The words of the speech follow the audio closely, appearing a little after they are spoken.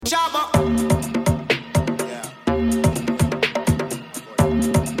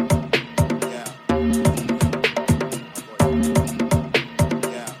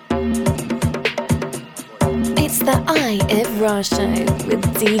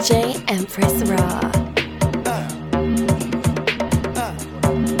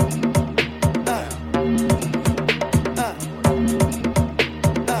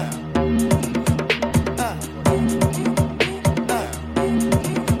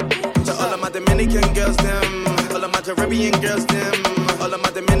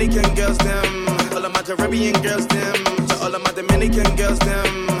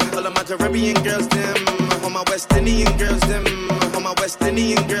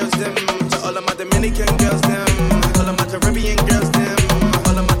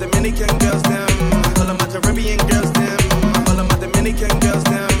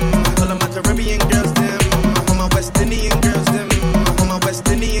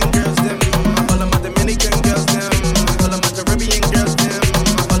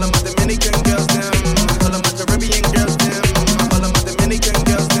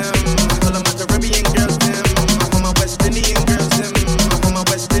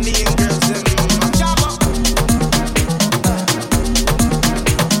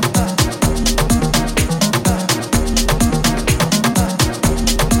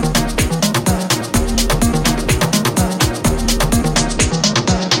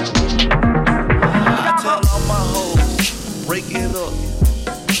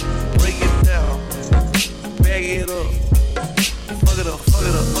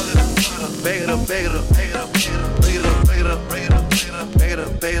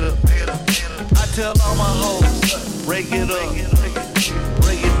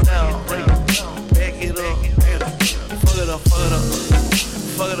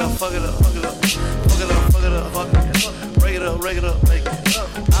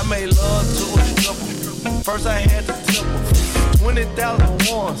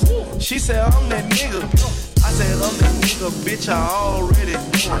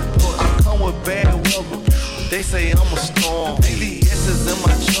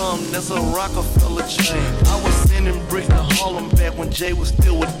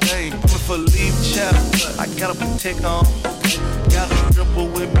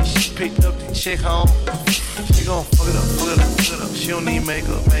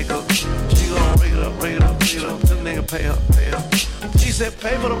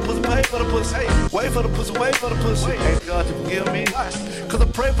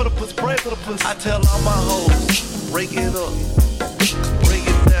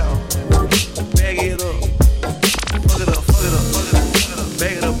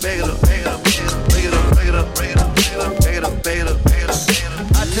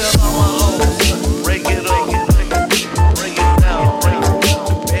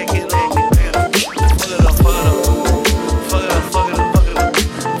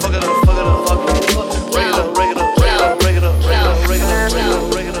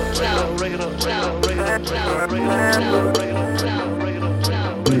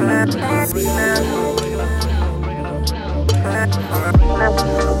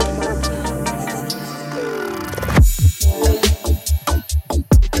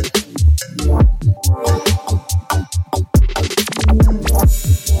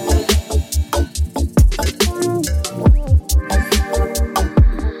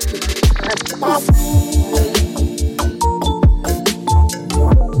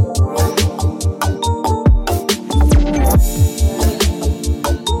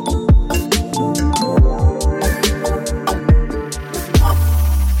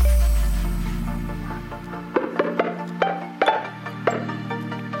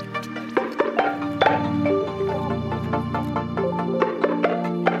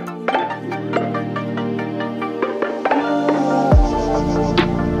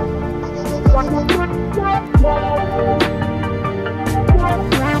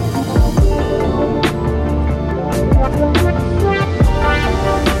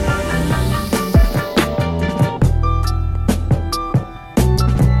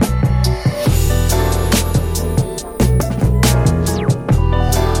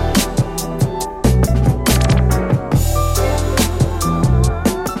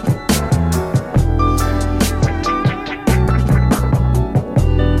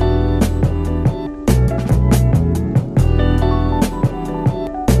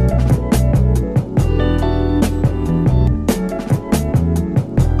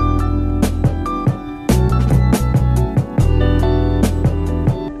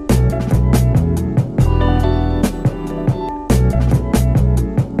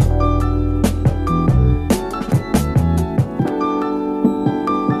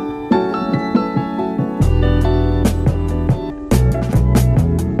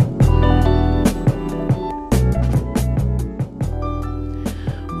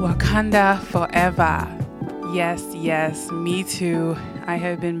Wakanda forever. Yes, me too. I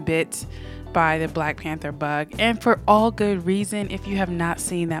have been bit by the Black Panther bug, and for all good reason. If you have not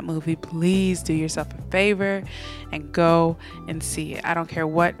seen that movie, please do yourself a favor and go and see it. I don't care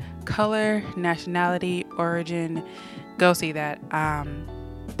what color, nationality, origin, go see that.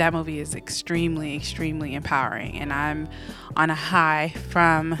 That movie is extremely empowering, and I'm on a high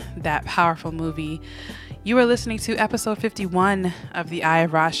from that powerful movie. You are listening to episode 51 of the Eye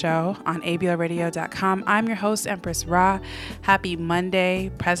of Rah Show on ablradio.com. I'm your host, Empress Rah. Happy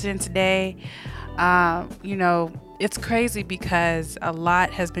Monday, President's Day. It's crazy because a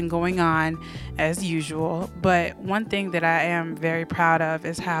lot has been going on as usual, but one thing that I am very proud of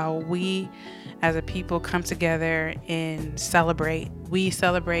is how we as a people come together and celebrate. We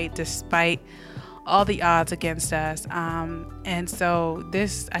celebrate despite all the odds against us. And so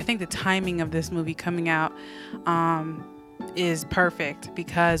I think the timing of this movie coming out is perfect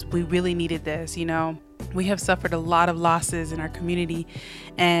because we really needed this. We have suffered a lot of losses in our community,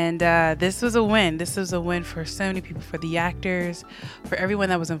 and this was a win. This was a win for so many people, for the actors, for everyone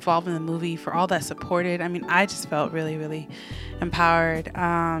that was involved in the movie, for all that supported. I mean, I just felt really empowered.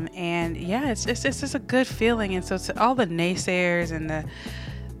 It's just a good feeling. And so to all the naysayers and the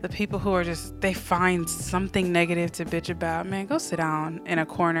people who are they find something negative to bitch about, man, go sit down in a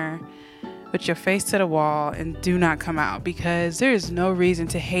corner with your face to the wall and do not come out, because there is no reason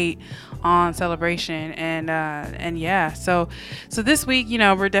to hate on celebration. So this week,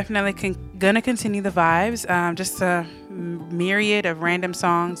 we're definitely gonna continue the vibes. Just a myriad of random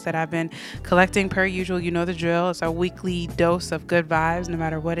songs that I've been collecting per usual. You know the drill. It's our weekly dose of good vibes, no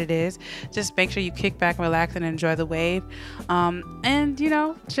matter what it is. Just make sure you kick back, relax, and enjoy the wave.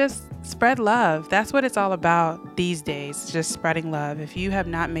 Just spread love. That's what it's all about these days, just spreading love. If you have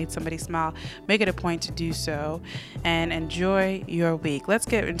not made somebody smile, make it a point to do so and enjoy your week. Let's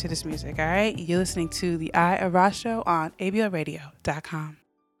get into this music, all right? You're listening to the Eye of Rah Show on ablradio.com.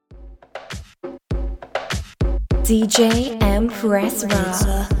 DJ Empress Rah. It's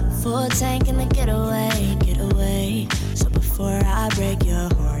a full tank in the getaway. So before I break your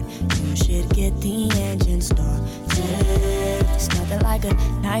heart, you should get the engine started. It's nothing like a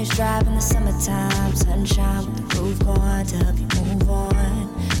nice drive in the summertime, sunshine with the roof going to help you move on.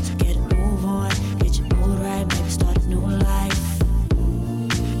 So get a move on, get your mood right, maybe start a new life.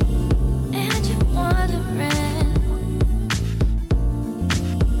 And you're wondering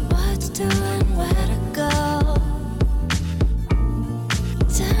what to do and where to go.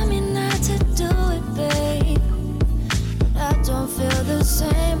 Tell me not to do it, babe. I don't feel the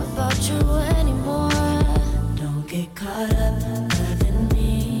same about you anymore. Don't get caught up loving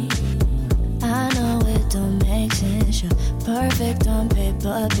me. I know it don't make sense. You're perfect on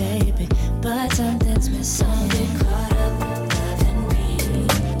paper, baby, but something's missing. Don't get caught up loving me.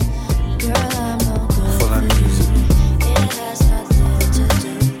 Girl, I'm no good for you. It has nothing to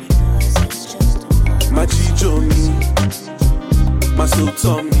do because it's just a My Chicho me, my soul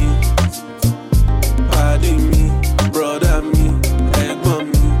told me, pardon me, brother me, ẹ̀gbọ́n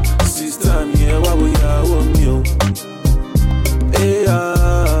mi, sister mi, ẹ wá wo ìyàwó mi o.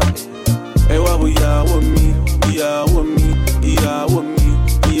 Ẹ wá wo ìyàwó mi, ìyàwó mi, ìyàwó mi,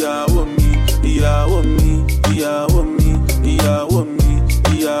 ìyàwó mi, ìyàwó mi, ìyàwó mi, ìyàwó mi,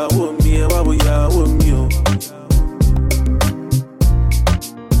 ìyàwó mi, ẹ wá wo ìyàwó mi o.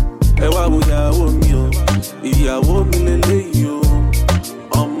 Ẹ wá wo ìyàwó mi o, ìyàwó mi lélẹ́yìí o.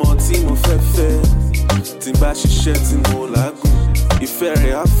 Ọmọ tí mo fẹ́ fẹ́, tí n bá ṣiṣẹ́ tí mo làágùn, ìfẹ́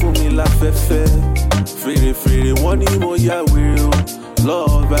rẹ̀ á fún mi láfẹ́fẹ́. Fèrèfèrè wọ́n ní mo yá wèrè o.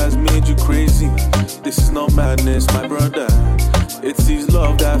 Love has made you crazy. This is not madness, my brother. It is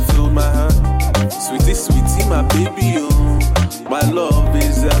love that filled my heart. Sweetie, sweetie, my baby, oh. My love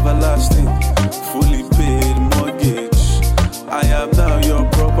is everlasting. Fully paid mortgage. I am now your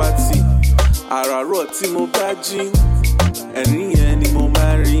property. Àràárọ̀ tí mo bá jí, ẹ̀rín yẹn ni mo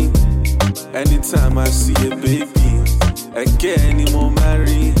máa rí. Anytime I see a baby, ẹ̀kẹ́ ni mo máa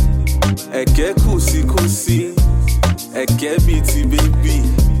rí. Ẹ̀kẹ́ kùsíkùsí, ẹ̀kẹ́ bíi ti baby.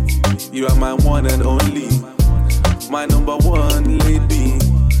 You are my one and only, my number one lady.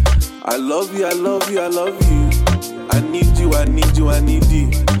 I love you, I love you, I love you. I need you, I need you, I need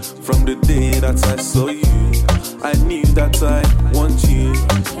you. From the day that I saw you, I knew that I want you.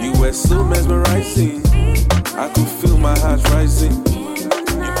 You were so mesmerizing, I could feel my heart rising. You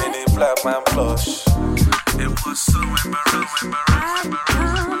made a black man blush. It was so embarrassing.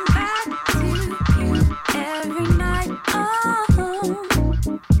 every night,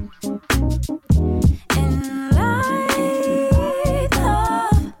 in light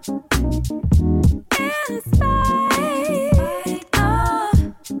of, in spite of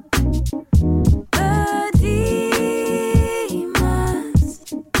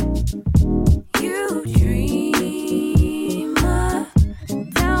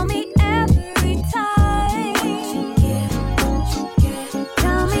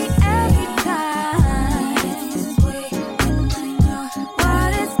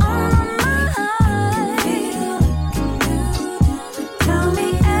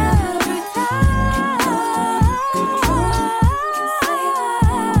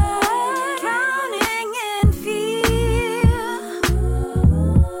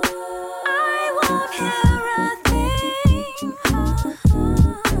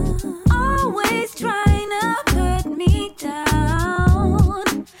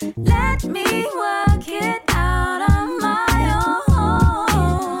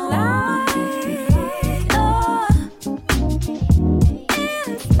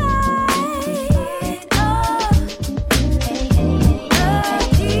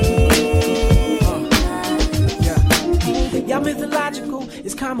magical.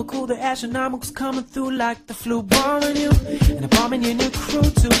 It's comical, the astronomical's coming through like the flu bombing you. And a bombing your new crew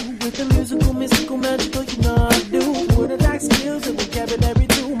too. With the musical, mystical, magical, you know I do. With attack skills and vocabulary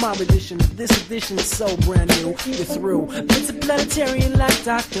too. My edition of this edition is so brand new. You're through. Interplanetarian like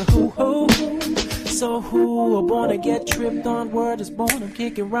Doctor Who. So who are born to get tripped on? Word is born. I'm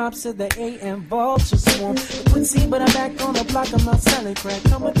kicking rhymes to the AM vultures swarm. I couldn't see, but I'm back on the block. I'm not selling crack.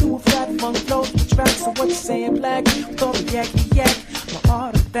 Coming through with flat funk flows with tracks. So what you saying, black? With all the yakety yak. My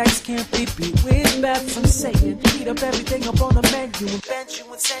artifacts can't be beat with bats. I'm saying, heat up everything up on the menu. Invent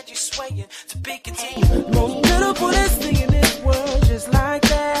you and send you swaying to be continued. Most beautifulest thing in this world, just like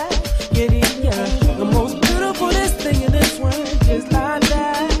that. Get it, yeah. The most beautifulest thing in this world, just like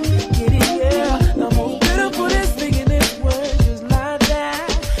that. Get it, yeah. The most beautifulest thing in this world, just like that.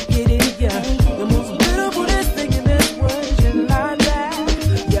 Get it, yeah. The most beautifulest thing in this world, just like that.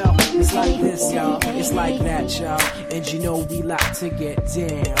 Yo, it's like this, y'all. It's like that, y'all. And you know we like to get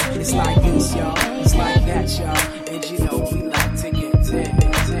down. It's like this, y'all. It's like that, y'all. And you know we like to get down,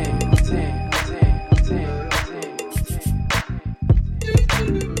 down, down, down, down.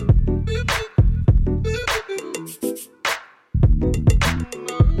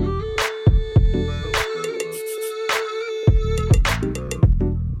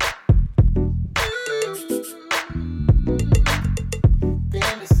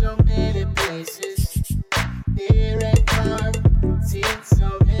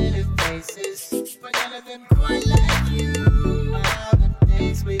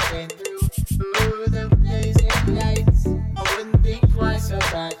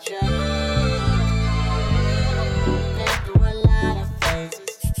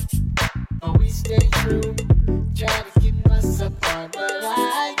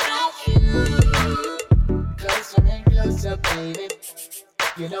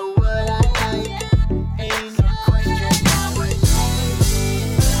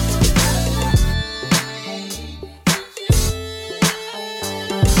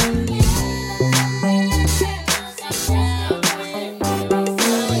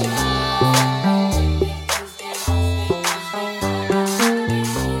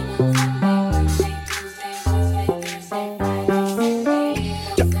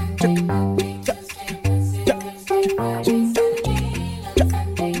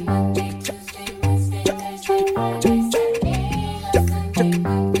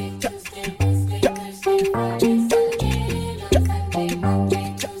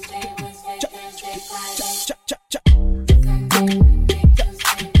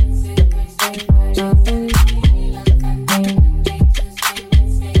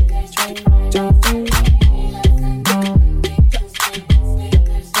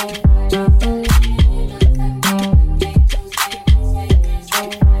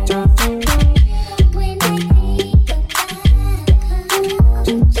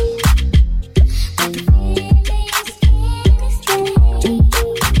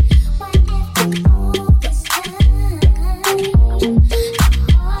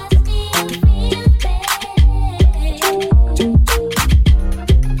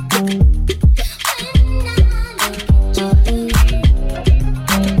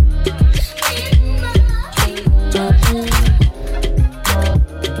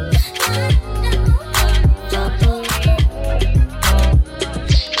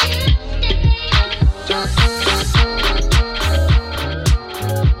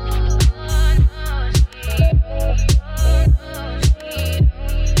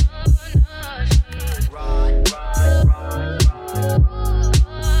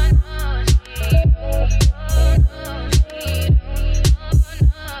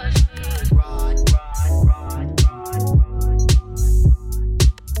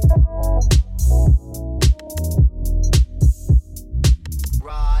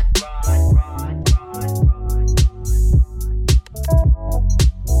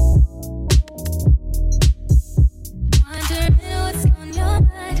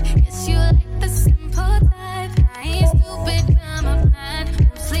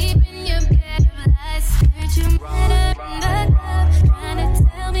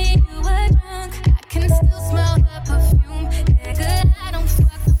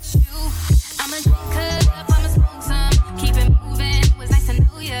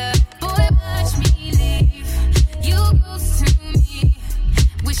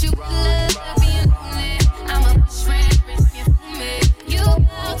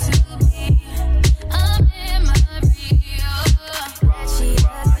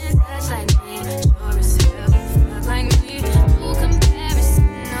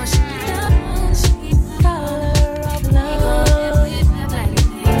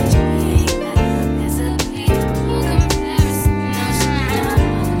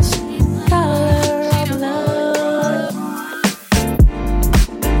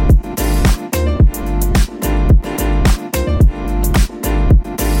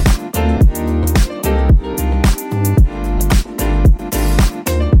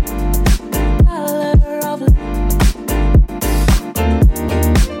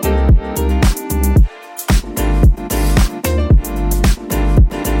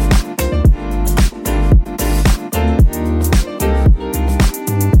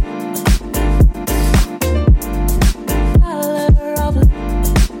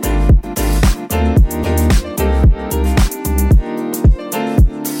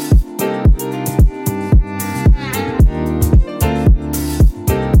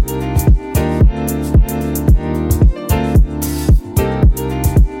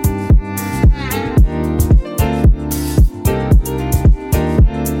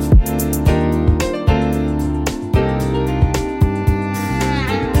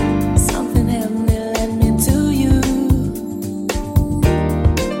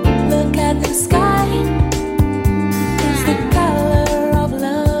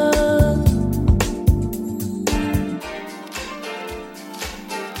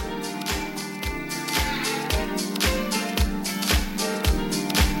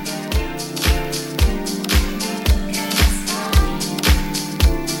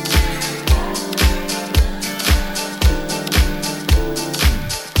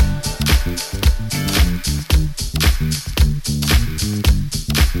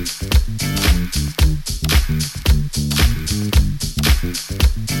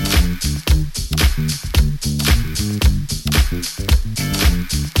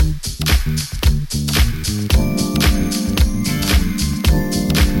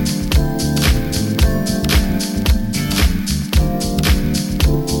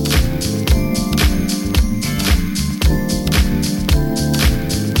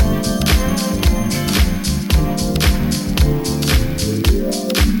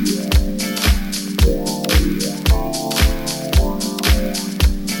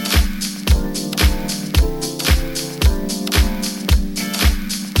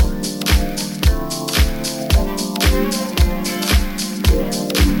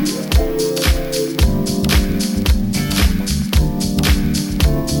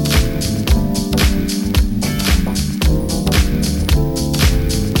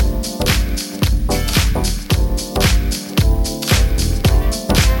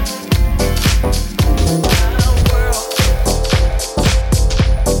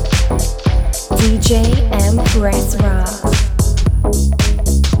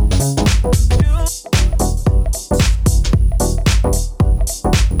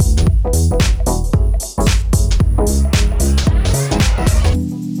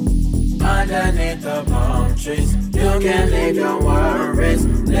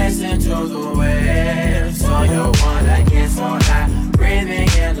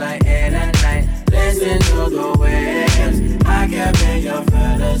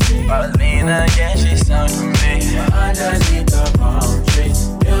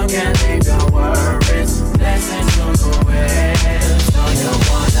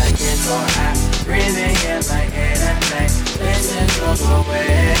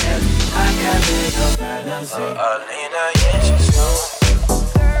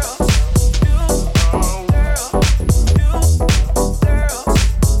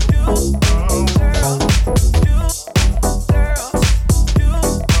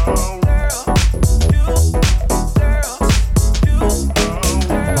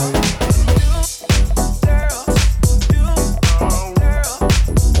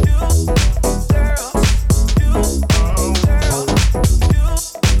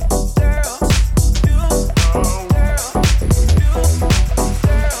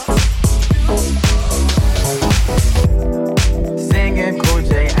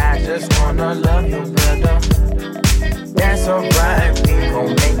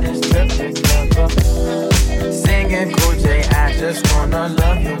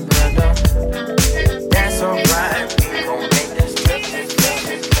 love you better. That's alright. We gon' make this trip.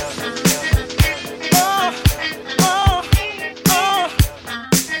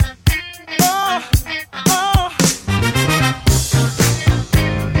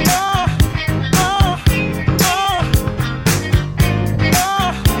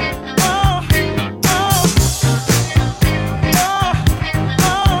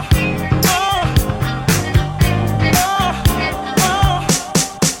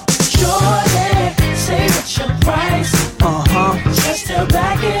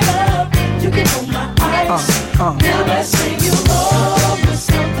 Now let's say you owe me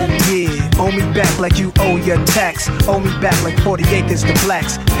something. Yeah, owe me back like you owe your tax. Owe me back like 40 acres to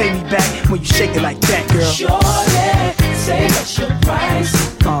blacks. Pay me back when you shake it like that, girl. Surely, say what's your price.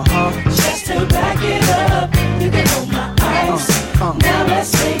 Just to back it up, you can hold my eyes. Now let's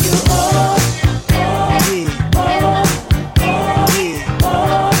say you owe.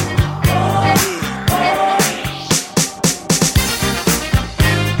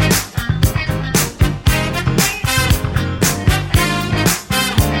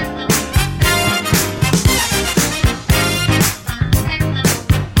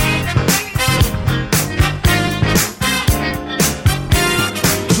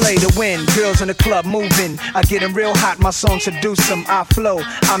 To win, girls in the club moving. I get them real hot, my song seduce them. I flow,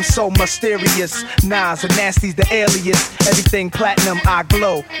 I'm so mysterious. Nas and Nasty's the alias. Everything platinum, I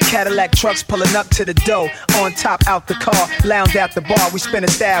glow. Cadillac trucks pulling up to the door. On top, out the car, lounge at the bar. We spin a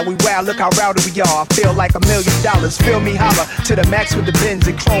style, we wow, look how rowdy we are. I feel like $1 million. Feel me holler to the max with the Benz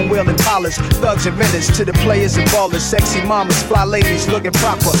and chrome wheel and collars. Thugs and renters to the players and ballers. Sexy mamas, fly ladies looking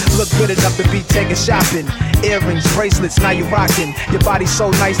proper. Look good enough to be taken shopping. Earrings, bracelets, now you rocking. Your body's so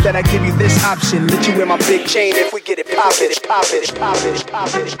nice that I give you this option. Let you wear my big chain if we get it poppin', poppin', poppin',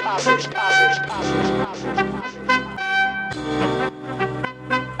 poppin', poppin', poppin', poppin'.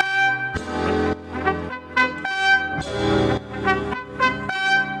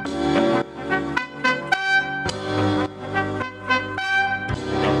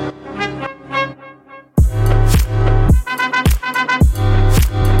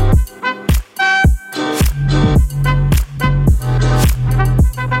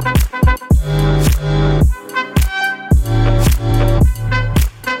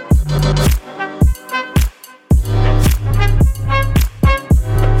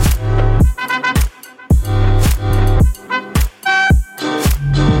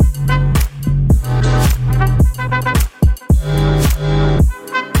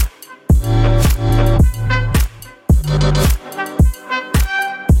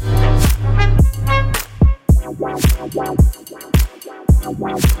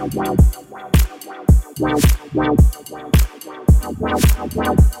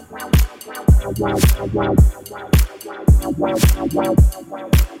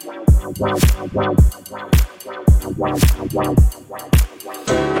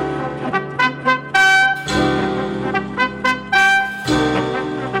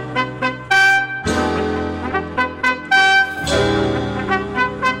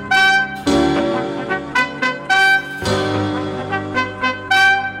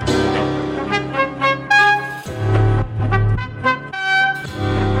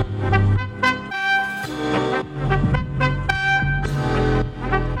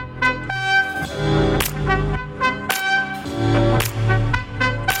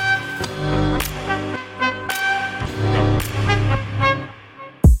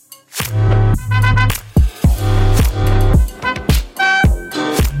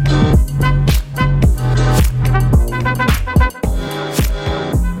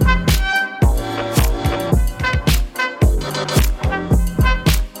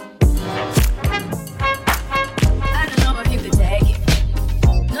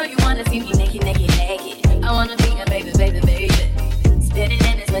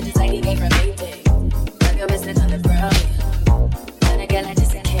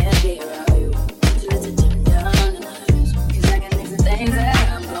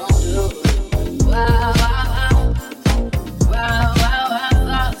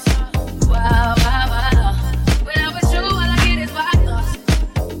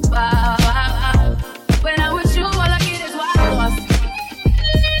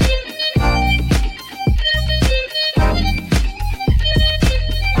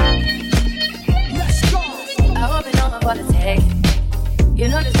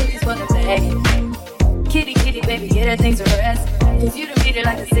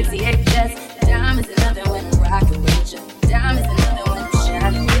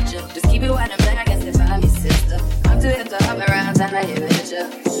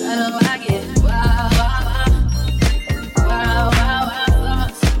 I know I get wow, wow, wow, wow, wow, wow.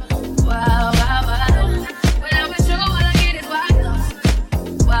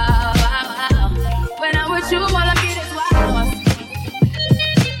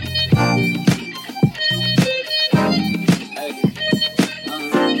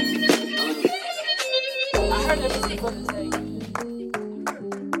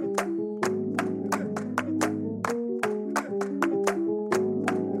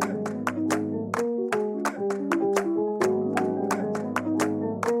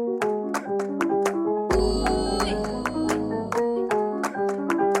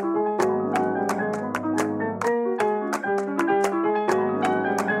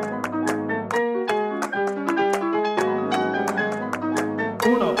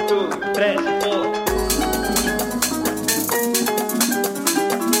 1, 2, 3, 4.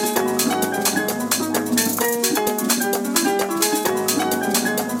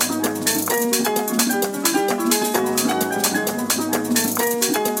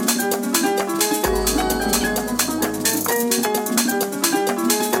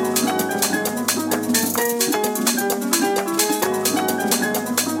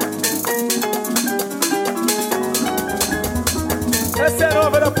 Essa é a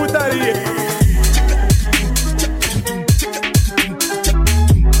nova da putaria.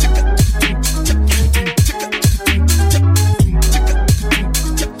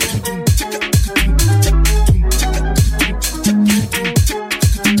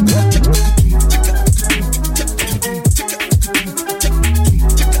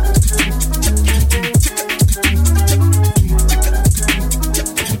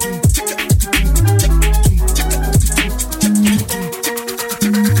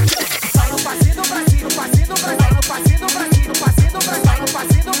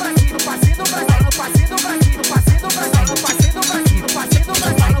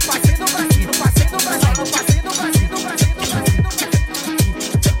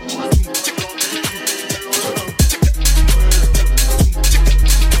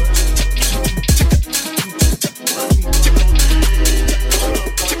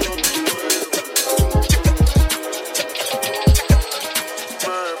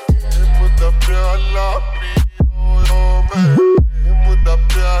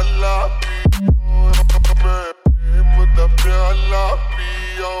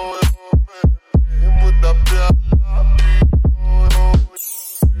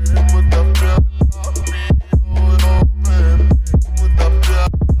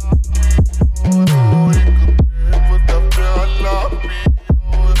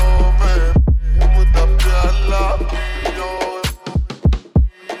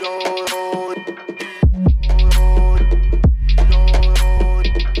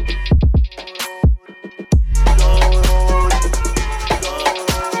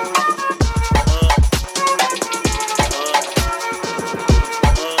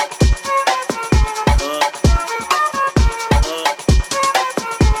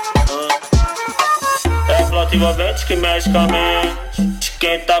 Envolvente que mexe com a mente de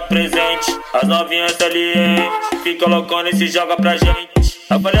quem tá presente. As novinhas salientes fica loucona e se joga pra gente.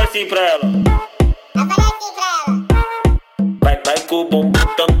 Eu falei assim pra ela. Vai com o bumbum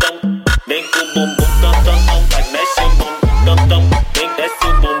tam tam. Vem com o bumbum tam tam tam. Vai mexe o bumbum tam tam. Vem desce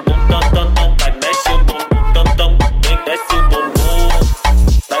o bumbum tam tam tam. Vai mexe o bumbum tam tam. Vem desce o bumbum.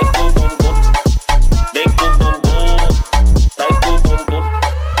 Vai com o bumbum. Vem com o bumbum. Vai com o bumbum.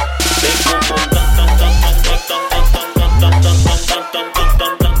 Vem com o bumbum tam tam tam tam tam tam tam tam tam tam tam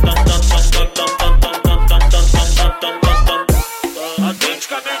tam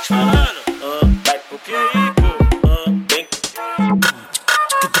autenticamente falando, vai pro pico, vem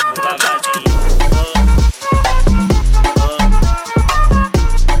devagarzinho.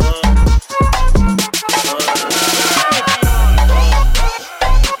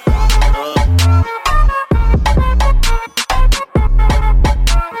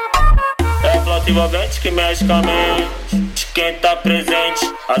 É a flauta envolvente que mexe com a mente de quem tá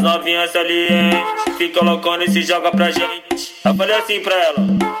presente. As novinhas salientes fica loucona e se joga pra gente. Eu falei assim pra ela.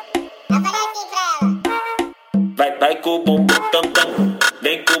 Vai com o bumbum tam tam.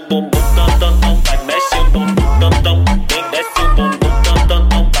 Vem com o bumbum tam tam tam. Vai mexe o bumbum tam tam. Vem desce o bumbum tam tam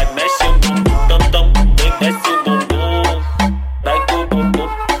tam. Vai mexe o bumbum tam tam. Vem desce o bumbum. Vai com o bumbum.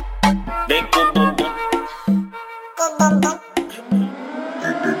 Vem com o bumbum.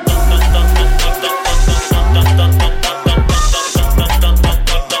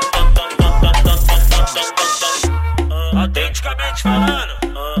 Autenticamente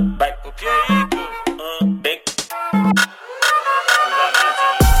falando, vai pro pico, bem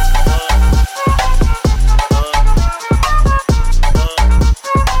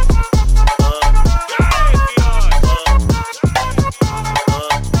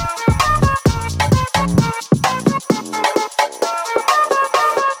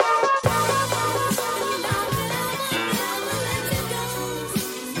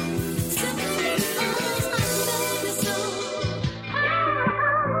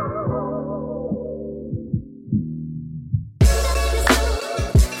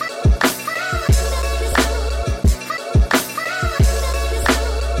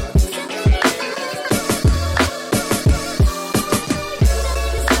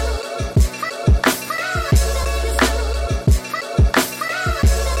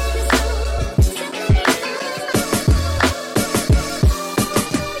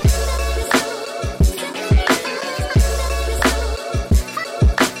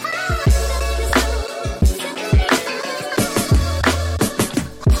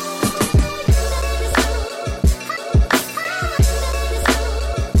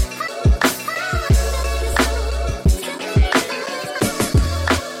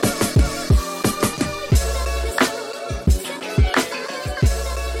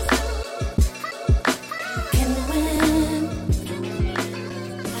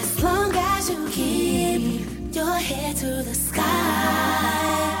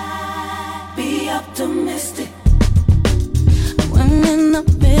optimistic. When in the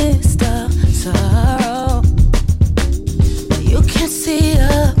midst of sorrow, you can't see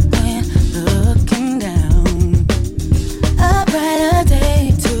up when looking down. A brighter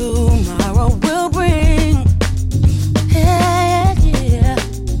day tomorrow will bring. Yeah, yeah,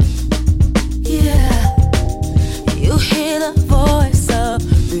 yeah. You hear the voice of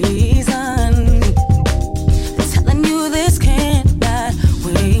reason telling you this cannot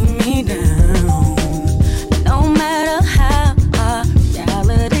weigh me down. No matter how our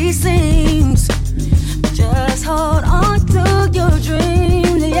reality seems, just hold on to your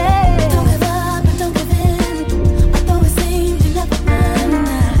dreams, yeah. Don't give up and don't give in. Although it seems you never win,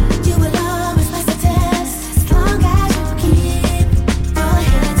 you will always pass the test as long as you keep your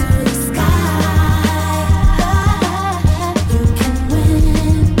head to the sky. You can win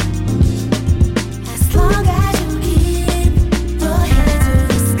as long as you keep your head to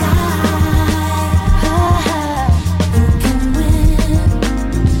the sky. You can win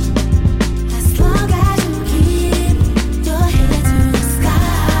as long as you keep your head to the sky.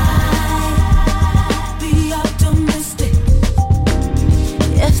 Be optimistic.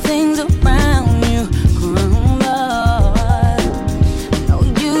 If things around you crumble, no,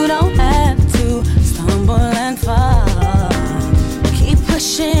 you don't have to stumble and fall. Keep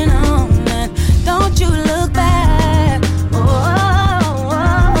pushing on and don't you look back. Oh,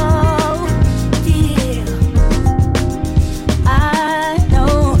 yeah. I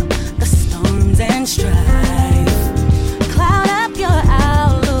know the storms and strife cloud up your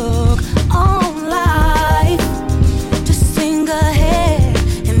outlook on life. Just sing ahead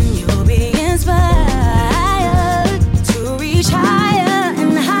and you'll be inspired to reach higher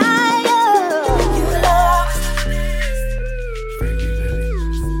and higher. You will always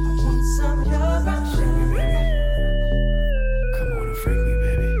I want some of your passion. Come on and freak me,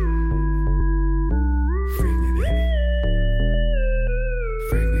 baby. Freak me, baby.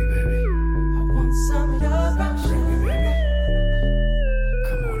 Freak me, baby. I want some of your passion.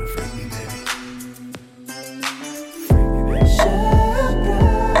 Come on and freak me, baby. Freak me, baby. Sugar,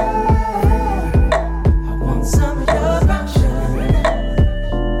 I want some of your passion.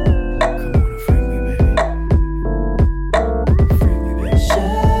 Come on and freak me, baby. Freak me, baby.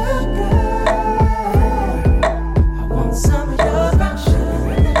 Sugar, I want some of your passion.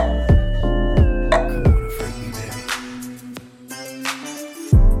 Come on and freak me, baby.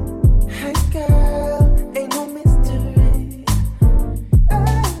 Hey girl, ain't no mystery.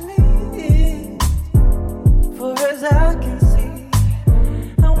 Early, for as I can see,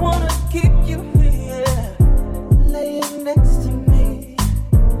 I wanna keep you here, laying next to me,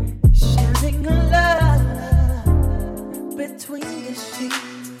 sharing a love between the sheets.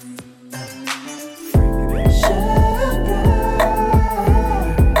 Sugar,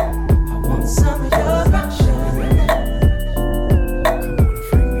 I want some of your passion. Come on and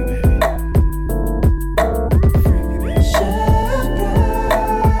freak me, baby. Freak me, baby. Sugar,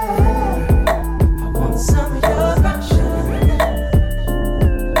 I want some of your passion.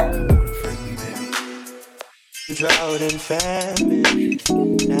 Come on and freak me, baby. Drought and famine,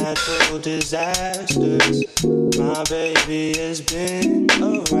 natural disasters. My baby has been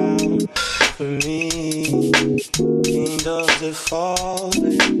around for me. Kingdoms are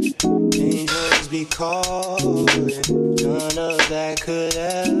falling, angels be calling. None of that could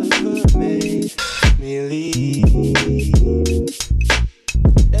ever make me leave.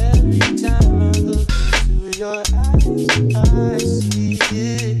 Every time I look into your eyes, I see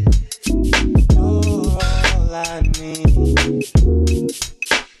it. You're all I need.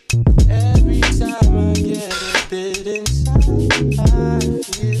 Every time I get a bit inside, I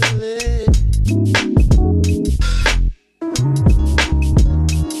feel it.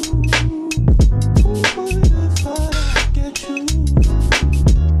 What if I get you?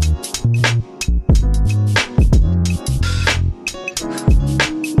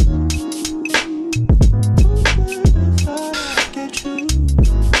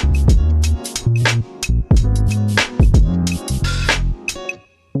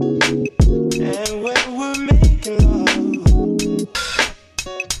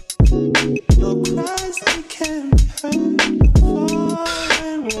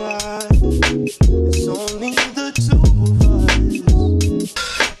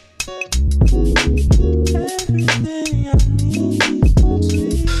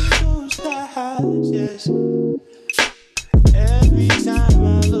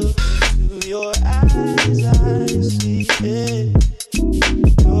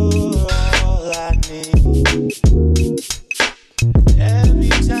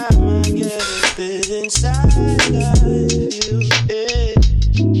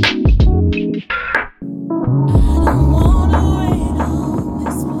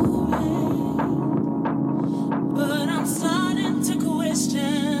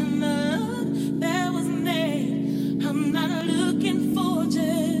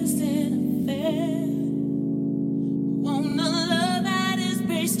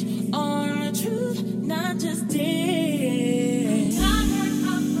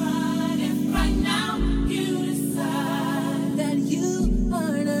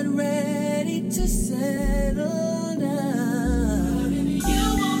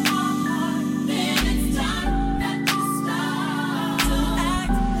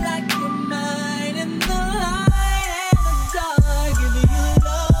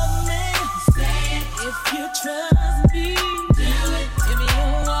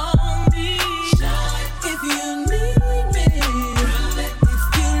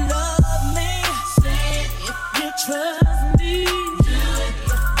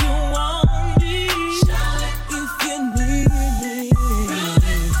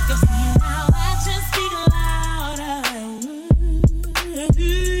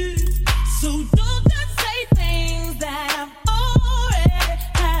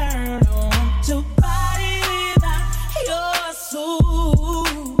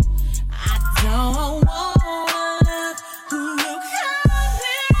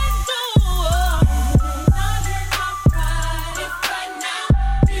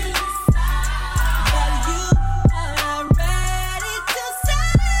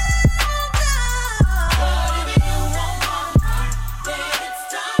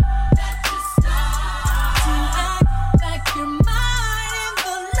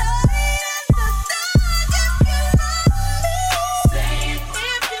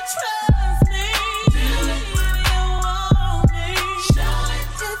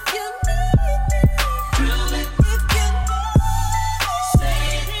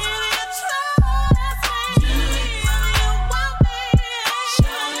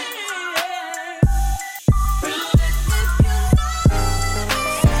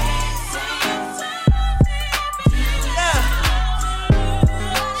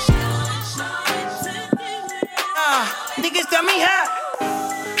 Niggas tell me how.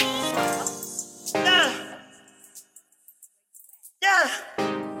 Yeah.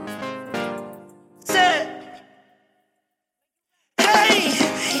 Said. Hey.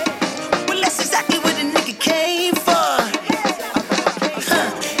 Well, that's exactly what the nigga came for.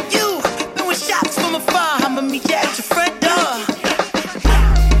 You been with shots from afar. I'ma meet you at your front door.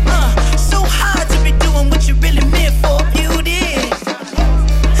 So hard to be doing what you really meant for. Beauty.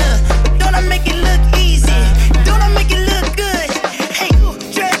 But don't I make it look easy? Don't I make it look good? Hey, you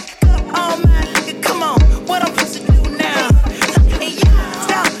dress up all my liquor. Come on, what I'm supposed to do now? And you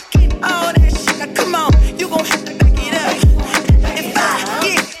stop getting all that shit. Now come on, you gon' have to back it up. If I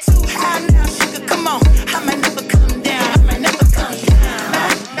get too high now, sugar, come on, I might never come down. I might never come down.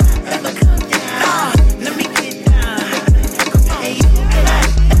 Never come down. Let me get down. Hey, you might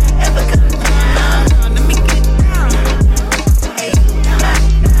never come down. Let me get down. Hey, you might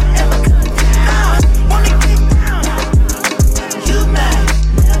never come down. Wanna get down. You might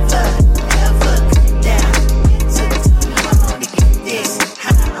never, ever come down. It took too long to get this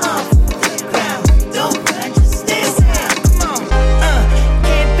high off the ground. Don't run, just stay down. Come on,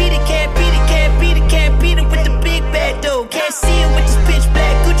 can't beat it, can't beat it, can't beat it, can't beat it with the big bad dough. Can't see it with this pitch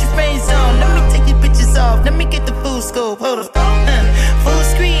black Gucci frames on. Let me take these bitches off. Let me get the full scope. Hold up, full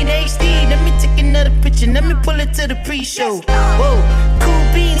screen HD. Let me take another picture. Let me pull it to the pre-show. Whoa, cool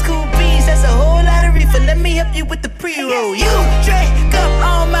beans, that's a whole lot of reefer. Let me help you with the pre-roll. You drink up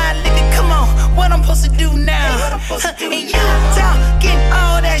all my liquor. Come on, what I'm supposed to do now? And you talking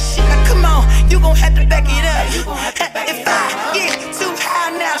all that shit. Now come on, you gon' have to back it up. If I get too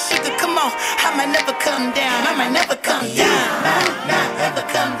high now, sugar, come on, I might never come down. I might never come down. Not ever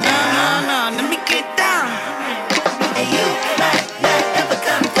come down. No, let me get down. And you might not ever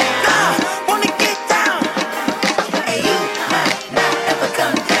come down. Wanna get down. And you might not ever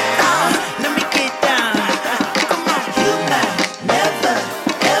come down. Let me get down. Come on, you might never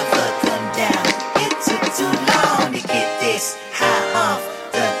ever come down. It took too long to get this high off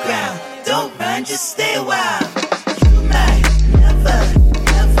the ground. Don't run, just stay a while. You might never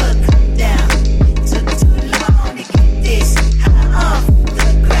ever come down. It took too long to get this high off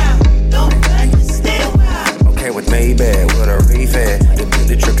the ground. Don't run, just stay a while. Okay, with Maybach, with a refit.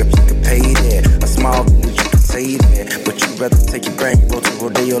 The trick up, you can pay that. A small village, you can say that. But you rather take your brain, go to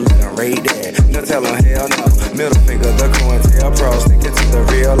Rodeo, let them raid that. No, tell them hell no. Middle finger, the COINTELPRO pro. Stick it to the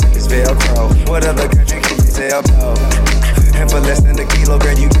real like it's Velcro. What other country can you tell, bro? And for less than a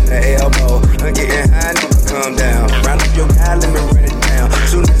kilogram, you get an elbow. I'm getting high, never come down. Round up your guy, let me run it down.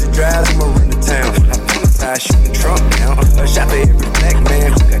 Soon as it drives, I'ma run the town. I'm on the side, shooting Trump down. A shot for every black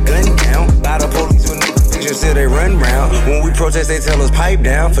man who got gun down. By the police with no protection, still they run round. When we protest, they tell us pipe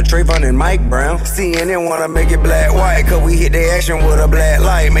down. For Trayvon and Mike Brown. CNN wanna make it black-white, cause we hit their action with a black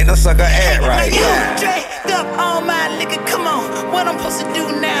light. Make no sucker act right. You drink up all my liquor. Come on, what I'm supposed to do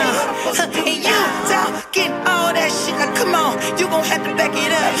now? And you talking all that shit. Now come on, you gon' have to back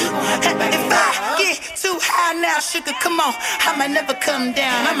it up. If I get too high now, sugar, come on, I might never come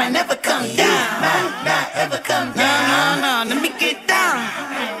down. I might never come down. Might not ever come down. No, let me get down.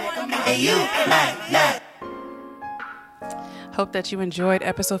 And you might not. Hope that you enjoyed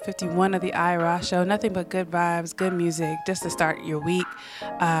episode 51 of the Eye of Rah Show. Nothing but good vibes, good music, just to start your week.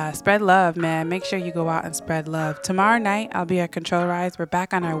 Spread love, man. Make sure you go out and spread love. Tomorrow night, I'll be at Control Rise. We're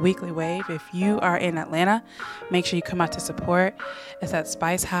back on our weekly wave. If you are in Atlanta, make sure you come out to support. It's at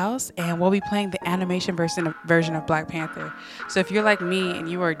Spice House, and we'll be playing the animation version of Black Panther. So if you're like me and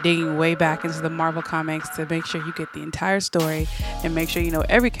you are digging way back into the Marvel comics to make sure you get the entire story and make sure you know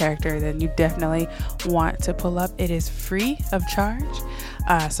every character, then you definitely want to pull up. It is free of charge,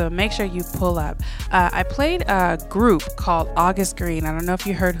 so make sure you pull up. I played a group called August Green. I don't know if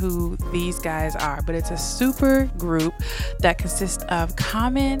you heard who these guys are, but it's a super group that consists of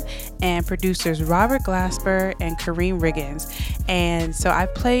Common and producers Robert Glasper and Kareem Riggins. And so I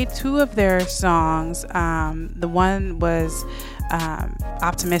played two of their songs. The one was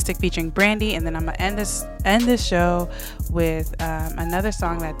Optimistic featuring Brandy, and then I'm gonna end this show with another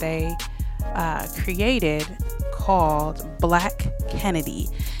song that they created called Black Kennedy.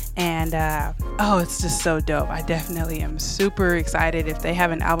 And it's just so dope. I definitely am super excited. If they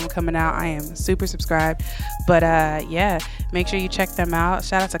have an album coming out, I am super subscribed. But yeah, make sure you check them out.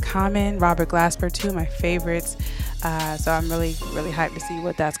 Shout out to Common, Robert Glasper, two of my favorites. So I'm really, really hyped to see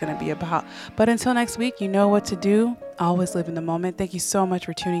what that's going to be about. But until next week, you know what to do. Always live in the moment. Thank you so much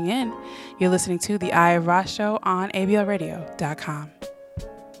for tuning in. You're listening to the Eye of Rah Show on ablradio.com.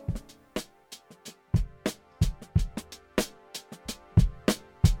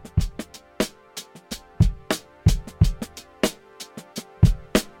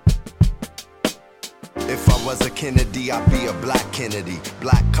 If I'm I was a Kennedy, I'd be a black Kennedy.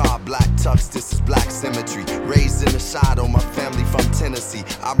 Black car, black tux, this is black symmetry. Raised in the shadow, my family from Tennessee.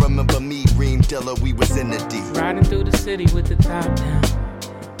 I remember me, Reem Dilla, we was in the D. Riding through the city with the top down.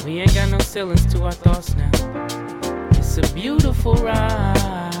 We ain't got no ceilings to our thoughts now. It's a beautiful ride.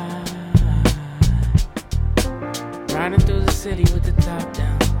 Riding through the city with the top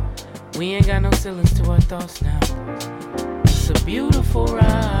down. We ain't got no ceilings to our thoughts now. It's a beautiful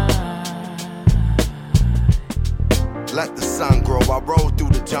ride. Let the sun grow. I rode through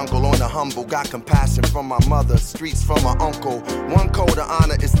the jungle on the humble. Got compassion from my mother, streets from my uncle. One code of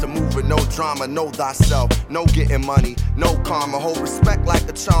honor is to move with no drama. Know thyself, no getting money, no karma. Hold respect like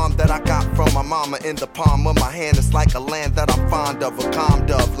a charm that I got from my mama. In the palm of my hand, it's like a land that I'm fond of. A calm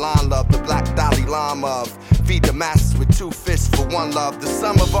dove, line love, the black Dalai Lama of. Feed the masses with 2 fish for 1 love. The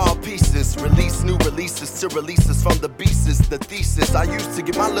sum of all pieces. Release new releases to release us from the beasts. The thesis I used to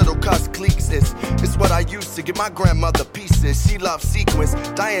give my little cuss cliques. It's what I used to give my grandmother pieces. She loves sequence.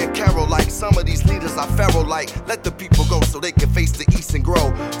 Diane Carroll like some of these leaders are pharaoh like. Let the people go so they can face the east and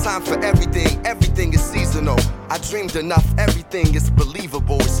grow. Time for everything, everything is seasonal. I dreamed enough, everything is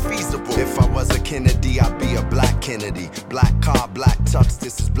believable, it's feasible. If I was a Kennedy, I'd be a black Kennedy. Black car, black tux,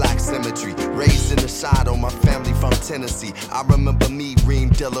 this is black symmetry. Raised in the shadow, my family from Tennessee. I remember me, Reem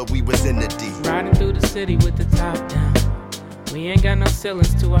Dilla, we was in the D. Riding through the city with the top down. We ain't got no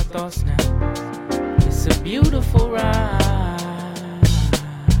ceilings to our thoughts now. It's a beautiful ride.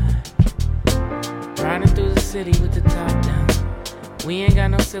 Riding through the city with the top down. We ain't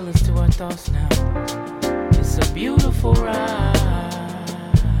got no ceilings to our thoughts now. It's a beautiful ride.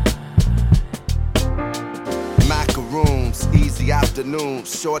 Macaroons, easy afternoons,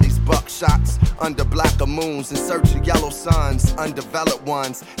 shorties buckshots under blacker moons in search of yellow suns, undeveloped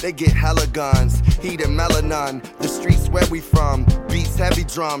ones. They get hella guns, heat and melanin. The streets where we from, beats heavy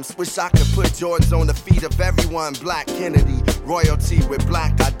drums. Wish I could put Jordans on the feet of everyone. Black Kennedy, royalty with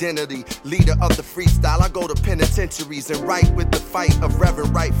black identity. Leader of the freestyle, I go to penitentiaries and write with the fight of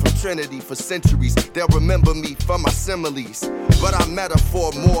Reverend Wright from Trinity for centuries. They'll remember me for my similes, but I'm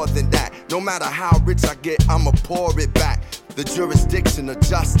metaphor more than that. No matter how rich I get, I'ma pour it back. The jurisdiction of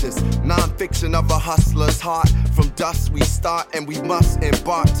justice, non-fiction of a hustler's heart. From dust we start and we must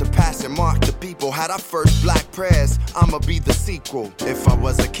embark to pass and mark the people. Had our first black prayers, I'ma be the sequel. If I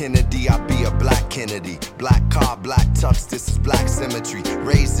was a Kennedy, I'd be a black Kennedy. Black car, black tux, this is black symmetry.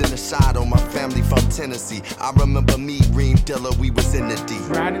 Raised in the shadow, my family from Tennessee. I remember me, Reem Dilla, we was in the D.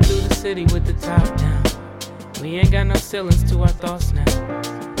 Riding through the city with the top down. We ain't got no ceilings to our thoughts now.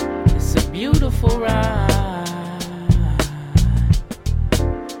 It's a beautiful ride.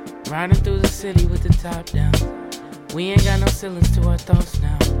 Riding through the city with the top down. We ain't got no ceilings to our thoughts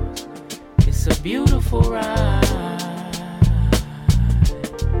now. It's a beautiful ride.